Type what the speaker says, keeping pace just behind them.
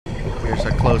Here's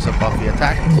a close-up of the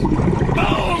attack.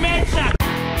 Boom! Headshot!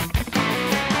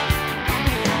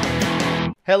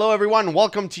 Hello everyone,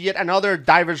 welcome to yet another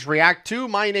Divers React to.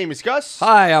 My name is Gus.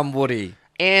 Hi, I'm Woody.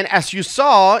 And as you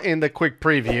saw in the quick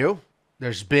preview,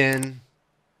 there's been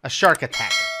a shark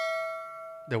attack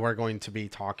that we're going to be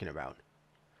talking about.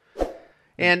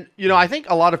 And, you know, I think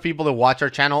a lot of people that watch our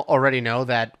channel already know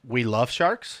that we love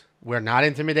sharks. We're not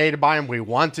intimidated by them. We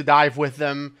want to dive with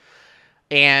them.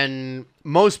 And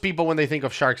most people, when they think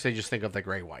of sharks, they just think of the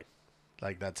great white.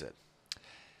 Like, that's it.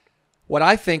 What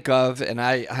I think of, and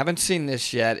I haven't seen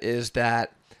this yet, is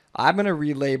that I'm going to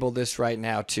relabel this right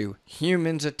now to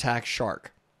humans attack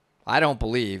shark. I don't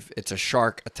believe it's a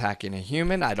shark attacking a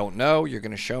human. I don't know. You're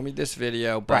going to show me this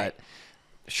video, but Right.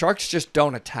 Sharks just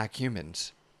don't attack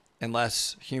humans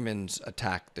unless humans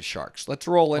attack the sharks. Let's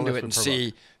roll into it and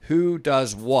see who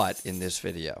does what in this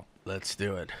video. Let's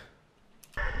do it.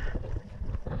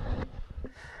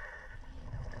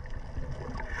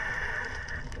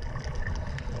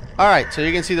 All right, so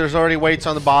you can see there's already weights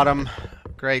on the bottom.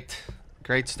 Great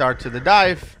start to the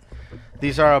dive.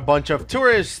 These are a bunch of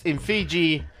tourists in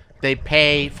Fiji. They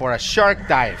pay for a shark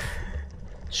dive.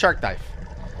 Shark dive.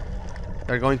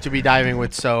 They're going to be diving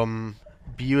with some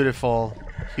beautiful,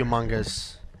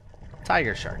 humongous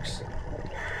tiger sharks.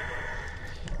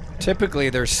 Typically,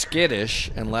 they're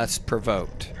skittish unless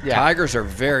provoked. Yeah. Tigers are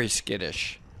very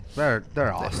skittish. They're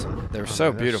awesome. They're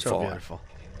so beautiful. So beautiful.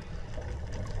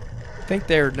 I think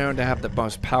they're known to have the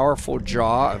most powerful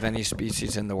jaw of any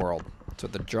species in the world. So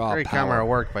the jaw Great power. camera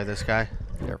work by this guy.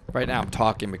 Here, right now I'm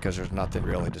talking because there's nothing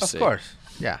really to see. Of course,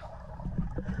 yeah.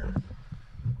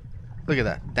 Look at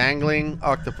that. Dangling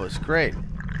octopus. Great.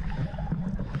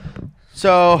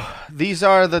 So, these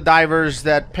are the divers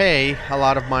that pay a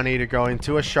lot of money to go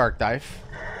into a shark dive,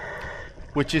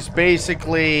 which is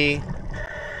basically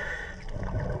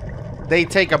they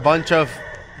take a bunch of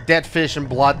dead fish and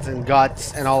blood and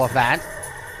guts and all of that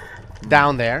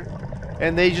down there,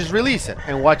 and they just release it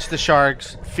and watch the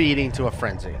sharks feeding to a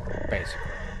frenzy, basically.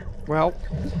 Well,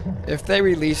 if they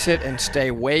release it and stay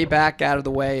way back out of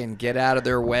the way and get out of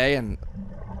their way and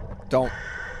don't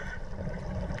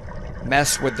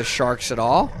mess with the sharks at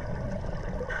all,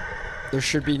 there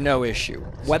should be no issue.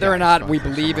 Whether or not we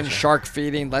believe in shark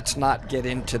feeding, let's not get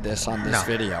into this on this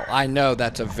video. I know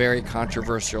that's a very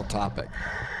controversial topic.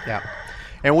 Yeah.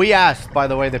 And we asked, by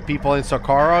the way, the people in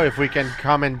Socorro if we can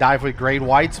come and dive with great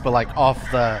whites, but like off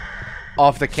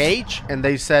the cage, and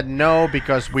they said no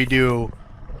because we do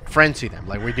frenzy them,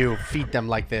 like we do feed them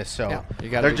like this, so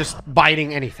yeah, they're just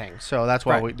biting anything. So that's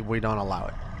why we don't allow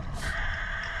it.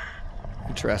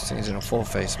 Interesting. He's in a full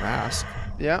face mask.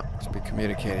 Yeah. Must be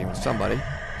communicating with somebody.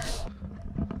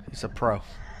 He's a pro.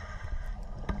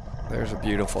 There's a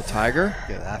beautiful tiger.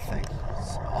 Look at that thing.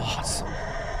 It's awesome.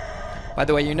 By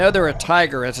the way, you know they're a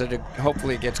tiger as it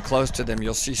hopefully gets close to them.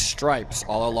 You'll see stripes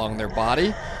all along their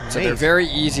body. So they're very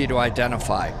easy to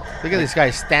identify. Look at this guy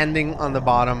standing on the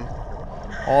bottom.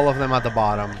 All of them at the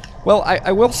bottom. Well,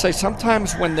 I will say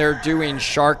sometimes when they're doing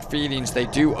shark feedings, they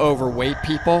do overweight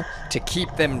people to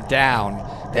keep them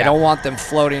down. They don't want them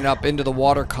floating up into the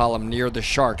water column near the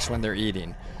sharks when they're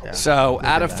eating. Yeah. So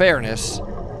out of fairness,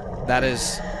 that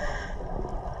is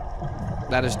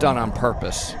done on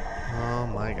purpose. Oh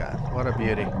my God, what a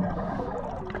beauty.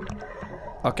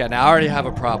 Okay, now I already have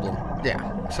a problem.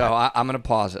 Yeah. So I'm going to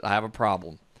pause it. I have a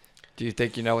problem. Do you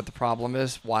think you know what the problem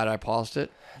is? Why did I pause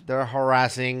it? They're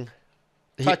harassing,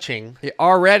 touching. He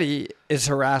already is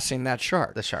harassing that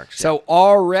shark. The sharks. So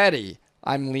already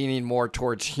I'm leaning more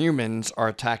towards humans are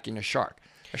attacking a shark.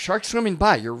 A shark swimming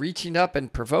by, you're reaching up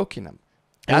and provoking them.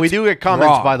 And we do get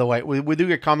comments, by the way. We do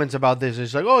get comments about this.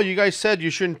 It's like, oh, you guys said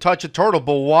you shouldn't touch a turtle,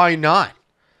 but why not?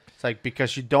 It's like,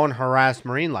 because you don't harass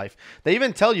marine life. They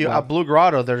even tell you at Blue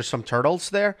Grotto, there's some turtles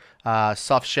there,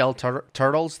 soft shell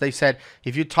turtles. They said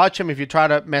if you touch them, if you try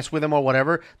to mess with them or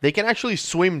whatever, they can actually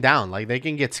swim down. Like, they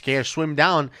can get scared, swim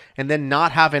down, and then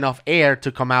not have enough air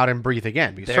to come out and breathe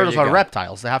again. Because turtles are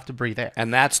reptiles. They have to breathe air.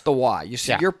 And that's the why. You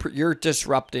see, you're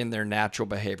disrupting their natural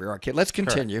behavior. Okay, let's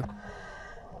continue. Correct.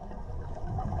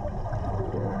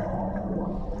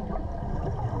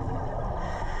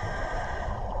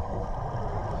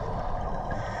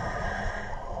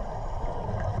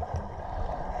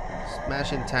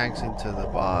 Smashing tanks into the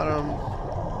bottom.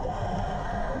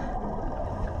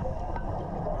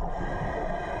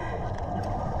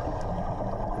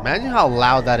 Imagine how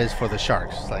loud that is for the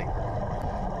sharks. It's like,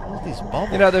 all these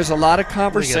bubbles. You know, there's a lot of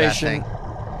conversation.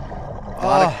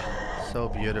 So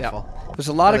beautiful. Yep. There's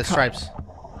a lot of stripes.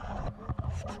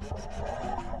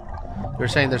 You're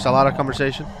saying there's a lot of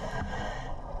conversation?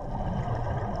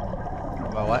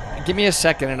 About what? Give me a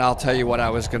second and I'll tell you what I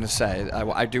was going to say.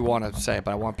 I do want to say it,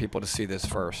 but I want people to see this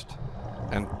first.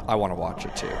 And I want to watch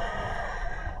it too.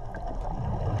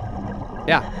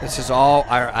 Yeah, this is all.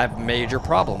 I have a major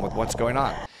problem with what's going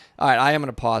on. All right, I am going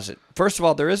to pause it. First of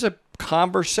all, there is a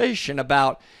conversation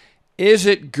about, is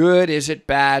it good, is it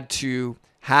bad to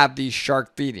have these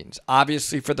shark feedings?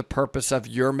 Obviously, for the purpose of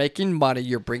you're making money,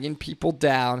 you're bringing people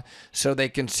down so they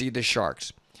can see the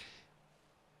sharks.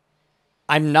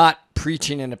 I'm not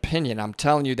preaching an opinion. I'm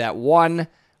telling you that one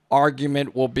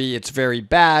argument will be it's very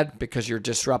bad because you're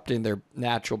disrupting their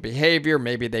natural behavior.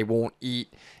 Maybe they won't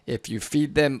eat if you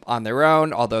feed them on their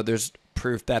own, although there's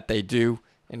proof that they do,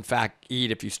 in fact,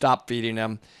 eat if you stop feeding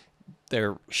them.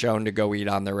 They're shown to go eat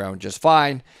on their own just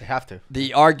fine. They have to.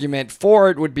 The argument for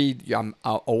it would be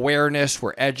awareness.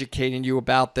 We're educating you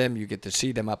about them. You get to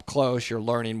see them up close. You're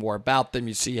learning more about them.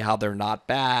 You see how they're not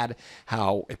bad,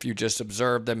 how if you just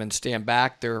observe them and stand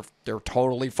back, they're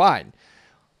totally fine.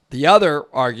 The other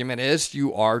argument is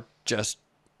you are just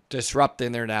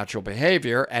disrupting their natural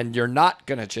behavior, and you're not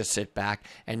going to just sit back,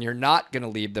 and you're not going to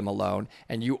leave them alone,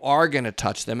 and you are going to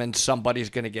touch them, and somebody's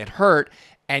going to get hurt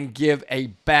and give a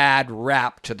bad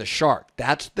rap to the shark.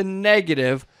 That's the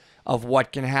negative of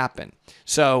what can happen.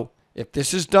 So if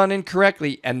this is done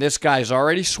incorrectly and this guy's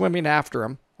already swimming after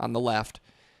him on the left,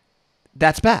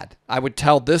 that's bad. I would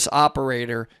tell this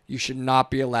operator you should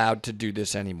not be allowed to do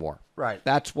this anymore. Right.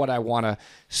 That's what I want to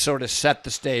sort of set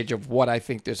the stage of what I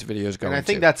think this video is going to. And I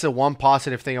think that's the one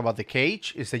positive thing about the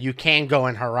cage is that you can go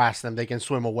and harass them. They can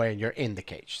swim away and you're in the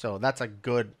cage. So that's a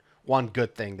one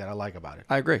good thing that I like about it.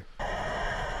 I agree.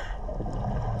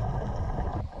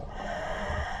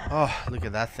 Oh, look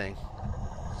at that thing.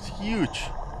 It's huge.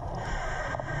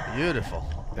 Beautiful.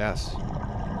 Yes.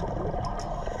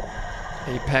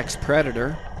 Apex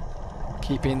predator,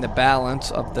 keeping the balance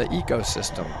of the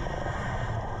ecosystem.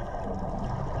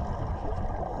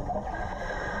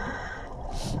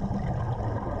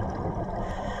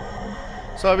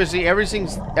 So obviously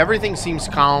everything seems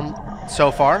calm so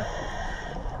far.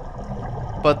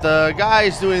 But the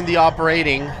guys doing the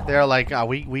operating, they're like, oh,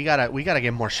 we gotta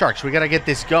get more sharks. We gotta get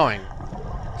this going.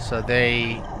 So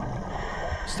they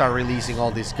start releasing all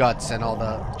these guts and all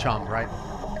the chum, right?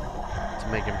 To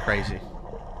make him crazy.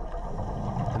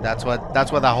 And that's what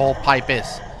that whole pipe is.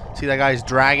 See that guy's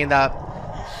dragging that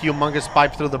humongous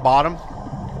pipe through the bottom,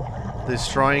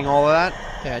 destroying all of that.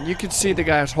 Yeah, and you can see the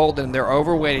guys holding. They're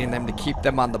overweighting them to keep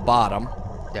them on the bottom.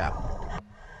 Yeah.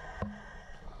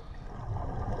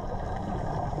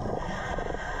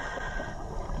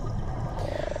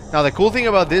 Now, the cool thing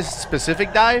about this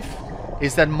specific dive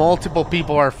is that multiple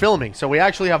people are filming. So we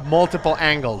actually have multiple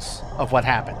angles of what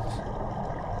happens.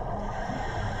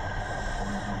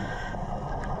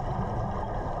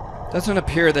 Doesn't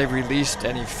appear they've released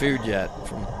any food yet.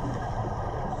 Look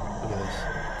at this.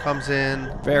 Comes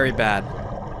in. Very bad.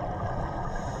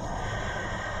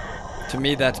 To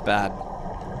me, that's bad.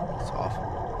 It's awful.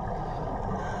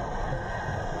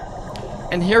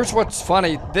 And here's what's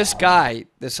funny. This guy,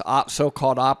 this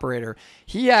so-called operator,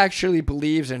 he actually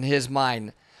believes in his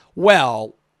mind,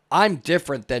 well, I'm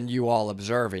different than you all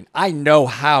observing. I know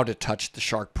how to touch the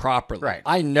shark properly. Right.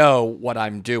 I know what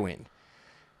I'm doing.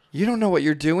 You don't know what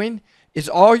you're doing?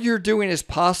 All you're doing is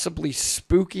possibly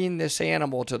spooking this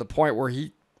animal to the point where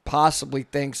he possibly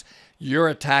thinks you're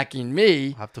attacking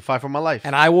me. I have to fight for my life.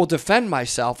 And I will defend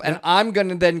myself. And I'm going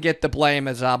to then get the blame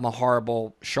as I'm a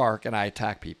horrible shark and I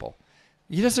attack people.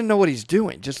 He doesn't know what he's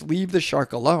doing. Just leave the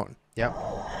shark alone. Yep.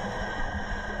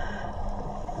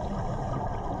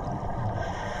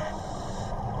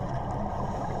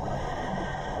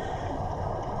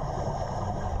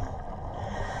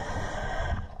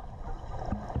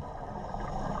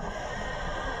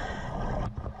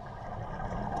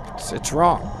 It's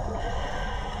wrong.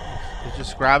 You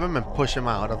just grab him and push him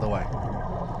out of the way.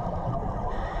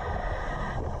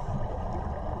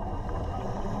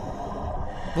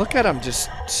 Look at him just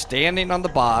standing on the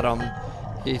bottom.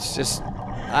 He's just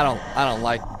I don't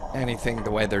like anything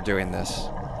the way they're doing this.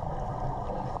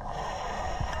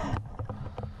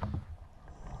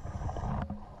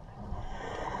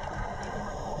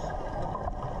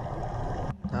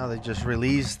 Now they just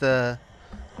released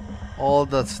all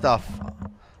the stuff.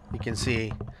 You can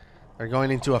see they're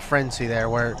going into a frenzy there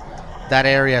where that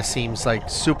area seems like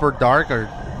super dark, or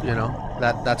you know,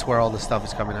 that's where all the stuff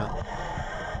is coming out.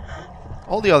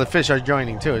 All the other fish are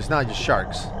joining too. It's not just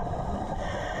sharks.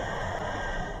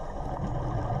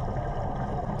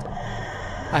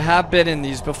 I have been in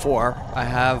these before. I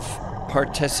have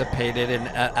participated in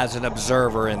as an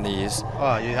observer in these.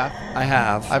 Oh, you have? I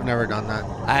have. I've never done that.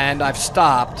 And I've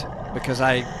stopped because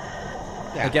I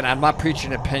Yeah. Again, I'm not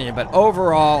preaching opinion, but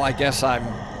overall, I guess I'm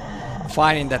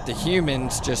finding that the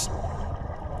humans just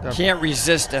can't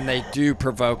resist, and they do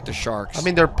provoke the sharks. I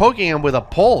mean, they're poking him with a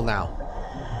pole now.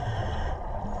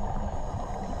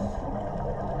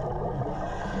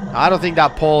 I don't think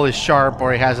that pole is sharp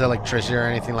or it has electricity or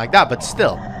anything like that, but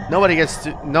still,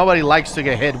 nobody likes to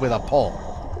get hit with a pole.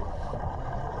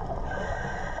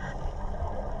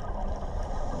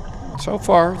 So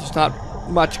far, there's not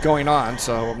much going on,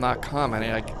 so I'm not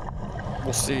commenting.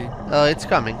 We'll see. It's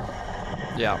coming.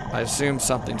 Yeah, I assume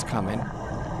something's coming.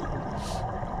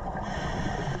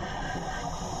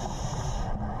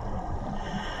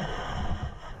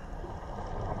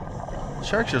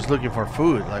 Shark's just looking for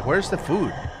food. Like, where's the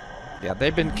food? Yeah,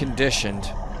 they've been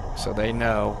conditioned, so they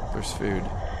know there's food.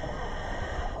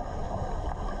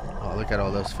 Oh, look at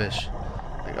all those fish.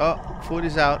 Like, oh, food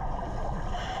is out.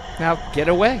 Now, get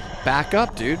away. Back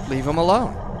up, dude. Leave them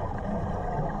alone.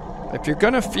 If you're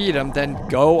going to feed them, then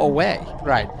go away.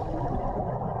 Right.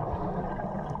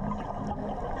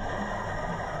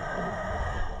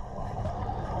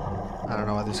 I don't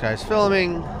know what this guy's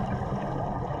filming.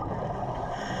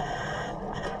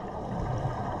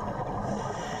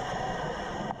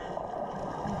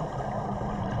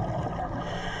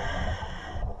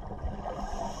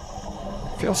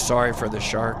 Feel sorry for the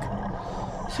shark.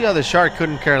 See how the shark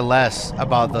couldn't care less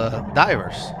about the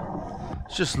divers.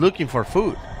 It's just looking for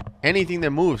food. Anything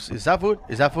that moves. Is that food?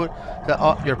 Is that food?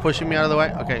 Oh, you're pushing me out of the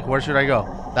way? Okay, where should I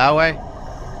go? That way?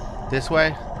 This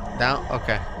way? Down?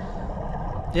 Okay.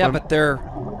 Yeah, but they're...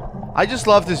 I just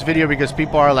love this video because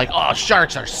people are like, oh,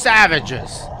 sharks are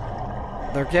savages.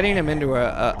 They're getting him into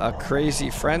a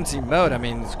crazy frenzy mode. I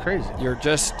mean, It's crazy. you're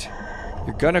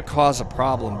going to cause a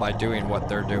problem by doing what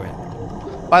they're doing.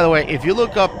 By the way, if you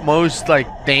look up most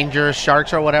like dangerous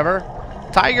sharks or whatever,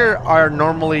 tiger are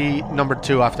normally number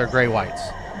 2 after gray whites.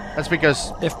 That's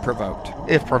because If provoked.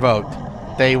 if provoked,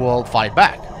 they will fight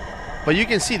back. But you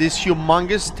can see this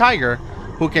humongous tiger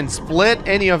who can split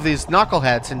any of these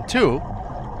knuckleheads in 2.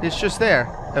 It's just there,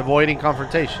 avoiding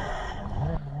confrontation.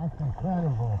 That's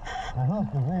incredible. I hope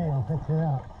the video picks it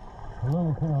up. A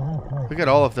little bit of that Look at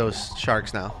all of those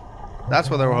sharks now. That's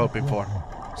what they were hoping for.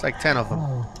 It's like 10 of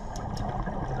them.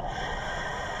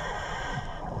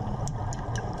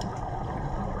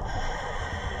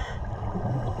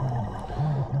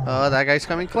 Oh, that guy's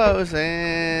coming close,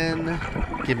 and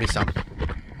give me some.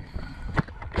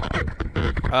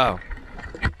 Oh.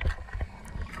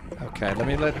 Okay, let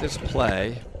me let this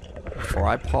play before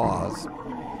I pause.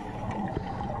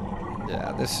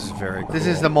 Yeah, this is very cool. This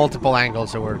is the multiple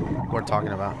angles that we're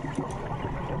talking about.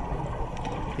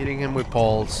 Hitting him with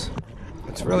poles.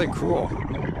 It's really cool.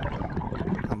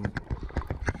 I'm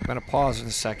going to pause in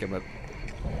a second, but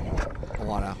I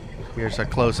want to... Here's a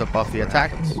close-up of the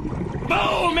attack.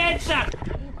 Boom! Headshot!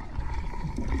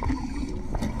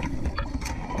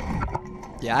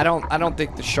 Yeah, I don't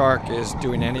think the shark is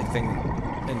doing anything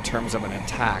in terms of an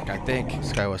attack. I think...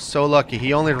 This guy was so lucky.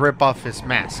 He only ripped off his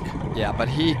mask. Yeah, but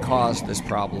he caused this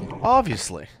problem.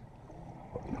 Obviously.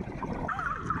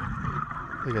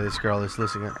 Look at this girl that's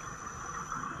listening.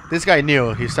 This guy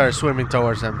knew. He started swimming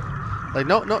towards him. Like,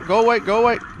 no, no, go away, go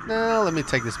away. No, let me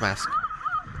take this mask.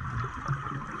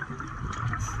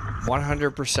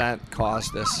 100%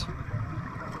 caused this.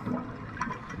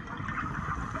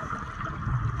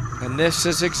 And this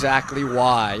is exactly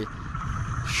why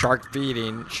shark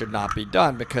feeding should not be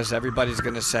done, because everybody's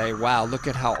going to say, wow, look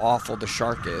at how awful the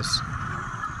shark is.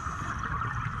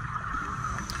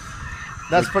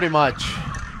 That's pretty much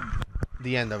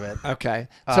the end of it. Okay.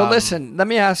 So listen, let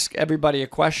me ask everybody a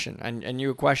question, and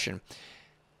you a question.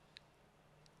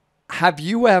 Have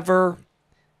you ever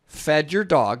fed your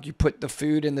dog, you put the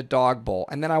food in the dog bowl,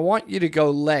 and then I want you to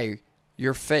go lay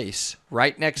your face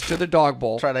right next to the dog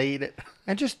bowl. Try to eat it.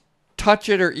 And just touch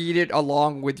it or eat it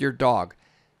along with your dog.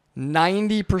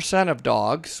 90% of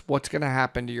dogs, what's going to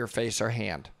happen to your face or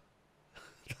hand?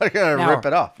 They're going to rip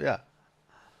it off, yeah.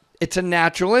 It's a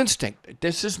natural instinct.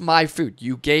 This is my food.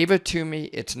 You gave it to me.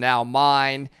 It's now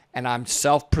mine, and I'm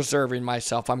self-preserving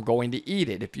myself. I'm going to eat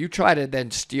it. If you try to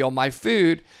then steal my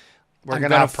food, I'm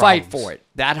going to fight for it.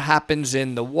 That happens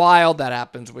in the wild. That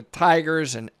happens with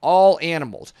tigers and all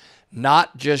animals,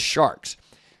 not just sharks.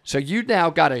 So you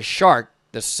now got a shark,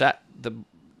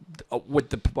 with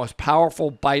the most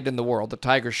powerful bite in the world, the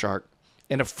tiger shark,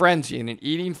 in a frenzy, in an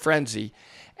eating frenzy,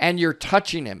 and you're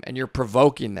touching him and you're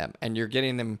provoking them and you're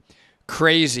getting them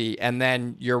crazy, and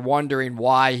then you're wondering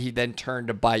why he then turned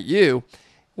to bite you.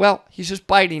 Well, he's just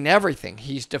biting everything.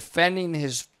 He's defending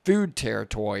his food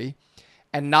territory,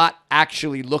 and not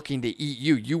actually looking to eat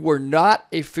you. You were not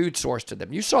a food source to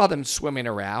them. You saw them swimming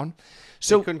around.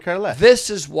 So They couldn't care less.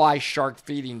 this is why shark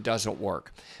feeding doesn't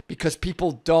work, because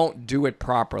people don't do it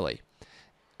properly.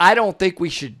 I don't think we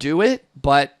should do it,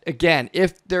 but again,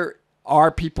 if there are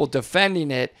people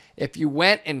defending it, if you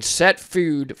went and set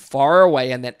food far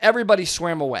away and then everybody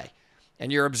swam away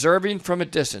and you're observing from a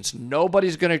distance,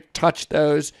 nobody's going to touch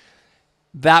those,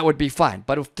 that would be fine.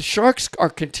 But if the sharks are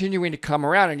continuing to come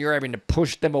around and you're having to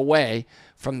push them away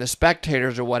from the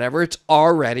spectators or whatever, it's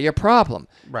already a problem.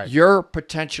 Right. You're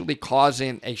potentially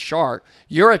causing a shark.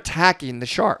 You're attacking the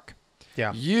shark.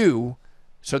 Yeah.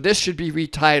 So this should be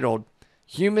retitled,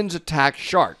 Humans Attack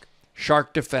Shark.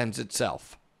 Shark Defends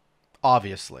Itself.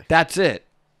 Obviously. That's it.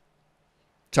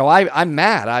 So I'm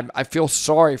mad. I feel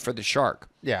sorry for the shark.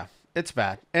 Yeah, it's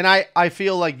bad. And I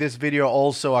feel like this video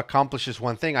also accomplishes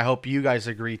one thing. I hope you guys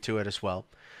agree to it as well.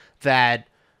 That,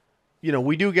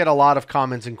 we do get a lot of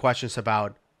comments and questions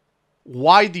about,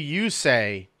 why do you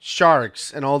say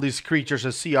sharks and all these creatures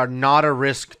at sea are not a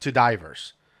risk to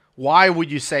divers? Why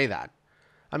would you say that?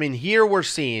 I mean, here we're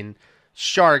seeing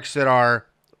sharks that are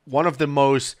one of the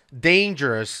most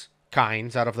dangerous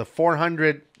kinds out of the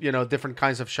 400, different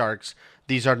kinds of sharks.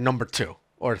 These are number 2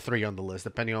 or 3 on the list,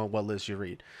 depending on what list you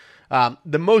read.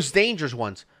 The most dangerous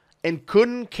ones, and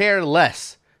couldn't care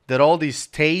less that all these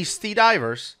tasty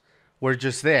divers were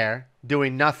just there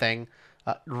doing nothing,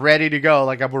 ready to go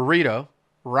like a burrito,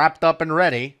 wrapped up and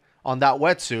ready on that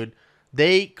wetsuit.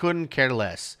 They couldn't care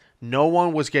less. No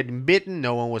one was getting bitten.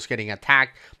 No one was getting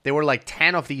attacked. There were like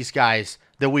 10 of these guys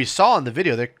that we saw in the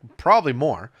video. They're probably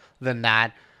more than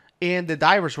that. And the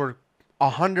divers were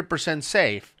 100%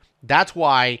 safe. That's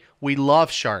why we love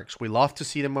sharks. We love to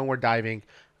see them when we're diving.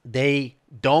 They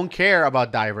don't care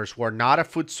about divers. We're not a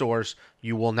food source.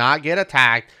 You will not get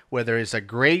attacked, whether it's a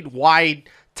great white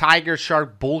tiger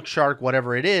shark, bull shark,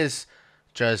 whatever it is.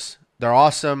 Just, they're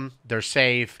awesome. They're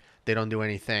safe. They don't do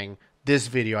anything. This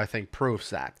video, I think, proves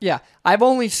that. Yeah, I've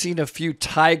only seen a few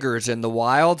tigers in the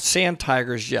wild. Sand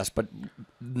tigers, yes, but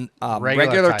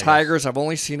regular tigers, I've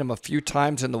only seen them a few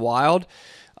times in the wild.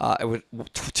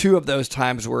 2 of those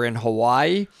times were in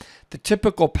Hawaii. The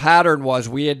typical pattern was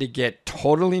we had to get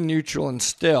totally neutral and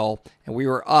still, and we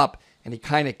were up, and he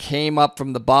kind of came up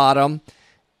from the bottom,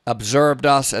 observed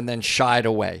us, and then shied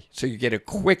away. So you get a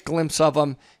quick glimpse of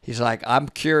him. He's like, I'm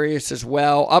curious as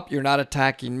well. You're not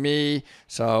attacking me,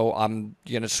 so I'm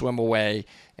going to swim away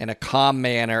in a calm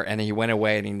manner, and he went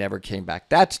away, and he never came back.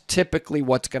 That's typically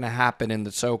what's going to happen in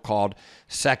the so-called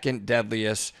second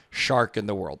deadliest shark in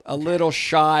the world. A little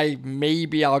shy,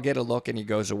 maybe I'll get a look, and he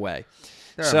goes away.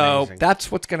 They're amazing.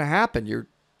 That's what's going to happen.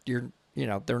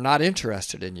 They're not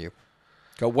interested in you.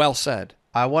 Go well said.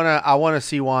 I wanna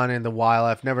see one in the wild.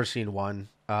 I've never seen one.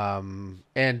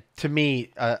 And to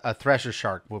me, a thresher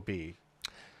shark will be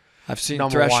I've seen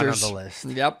number threshers 1 on the list.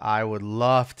 Yep. I would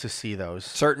love to see those.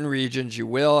 Certain regions you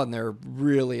will, and they're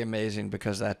really amazing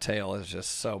because that tail is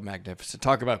just so magnificent.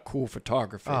 Talk about cool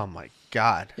photography. Oh my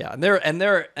God. Yeah, and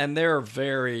they're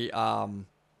very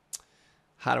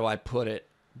how do I put it?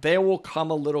 They will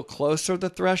come a little closer, the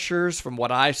threshers, from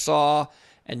what I saw,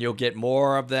 and you'll get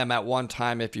more of them at one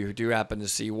time if you do happen to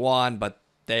see one, but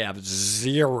they have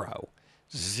zero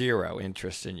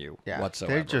interest in you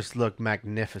whatsoever. They just look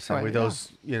magnificent with those,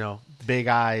 big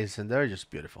eyes, and they're just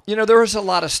beautiful. There was a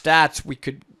lot of stats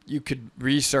you could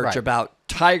research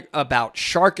about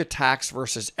shark attacks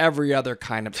versus every other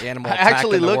kind of animal attack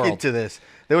actually in the look world. into this.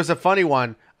 There was a funny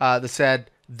one that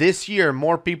said this year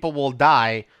more people will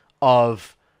die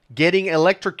of getting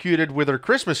electrocuted with their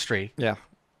Christmas tree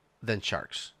than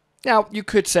sharks. Now, you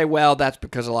could say, well, that's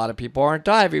because a lot of people aren't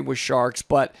diving with sharks,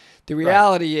 but the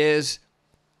reality is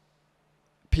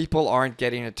people aren't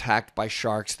getting attacked by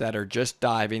sharks that are just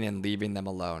diving and leaving them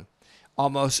alone.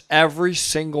 Almost every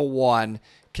single one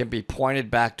can be pointed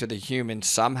back to the human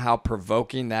somehow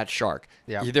provoking that shark,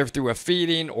 either through a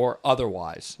feeding or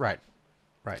otherwise. Right.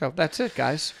 So that's it,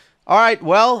 guys. All right,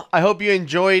 well, I hope you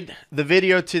enjoyed the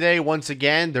video today. Once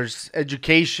again, there's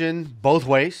education both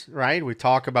ways, right? We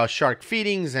talk about shark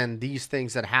feedings and these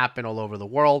things that happen all over the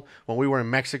world. When we were in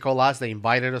Mexico last, they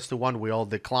invited us to one. We all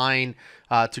declined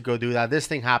to go do that. This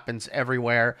thing happens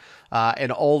everywhere.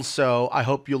 And also, I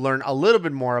hope you learn a little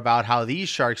bit more about how these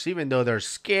sharks, even though they're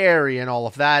scary and all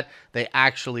of that, they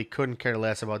actually couldn't care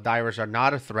less about. Divers are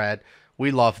not a threat.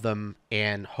 We love them,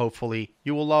 and hopefully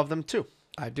you will love them too.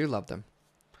 I do love them.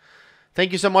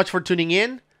 Thank you so much for tuning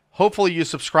in. Hopefully you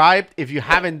subscribed. If you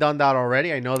haven't done that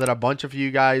already, I know that a bunch of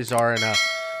you guys are in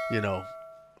a,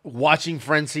 watching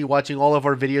frenzy, watching all of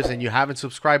our videos, and you haven't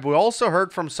subscribed. We also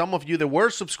heard from some of you that were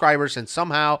subscribers and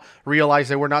somehow realized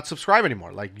they were not subscribed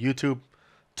anymore. Like YouTube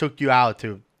took you out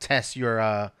to test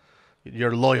your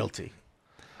loyalty.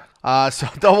 So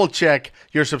double check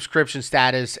your subscription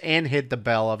status and hit the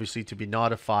bell, obviously, to be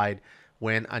notified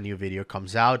when a new video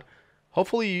comes out.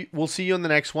 Hopefully, we'll see you in the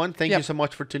next one. Thank you so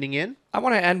much for tuning in. I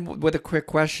want to end with a quick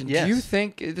question. Yes. Do you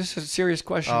think, this is a serious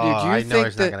question, dude. Do you I think know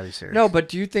it's not going to be serious. No, but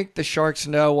do you think the sharks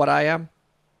know what I am?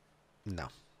 No.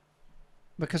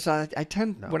 Because I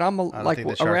tend, when I'm like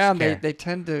the around, care. they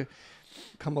tend to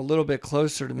come a little bit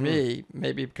closer to me,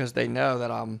 maybe because they know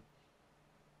that I'm,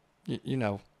 you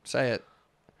know, say it.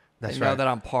 That's they know right. that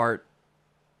I'm part.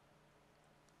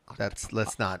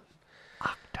 Let's not.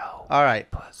 Octopus. All right.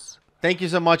 Thank you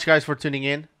so much, guys, for tuning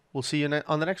in. We'll see you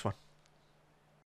on the next one.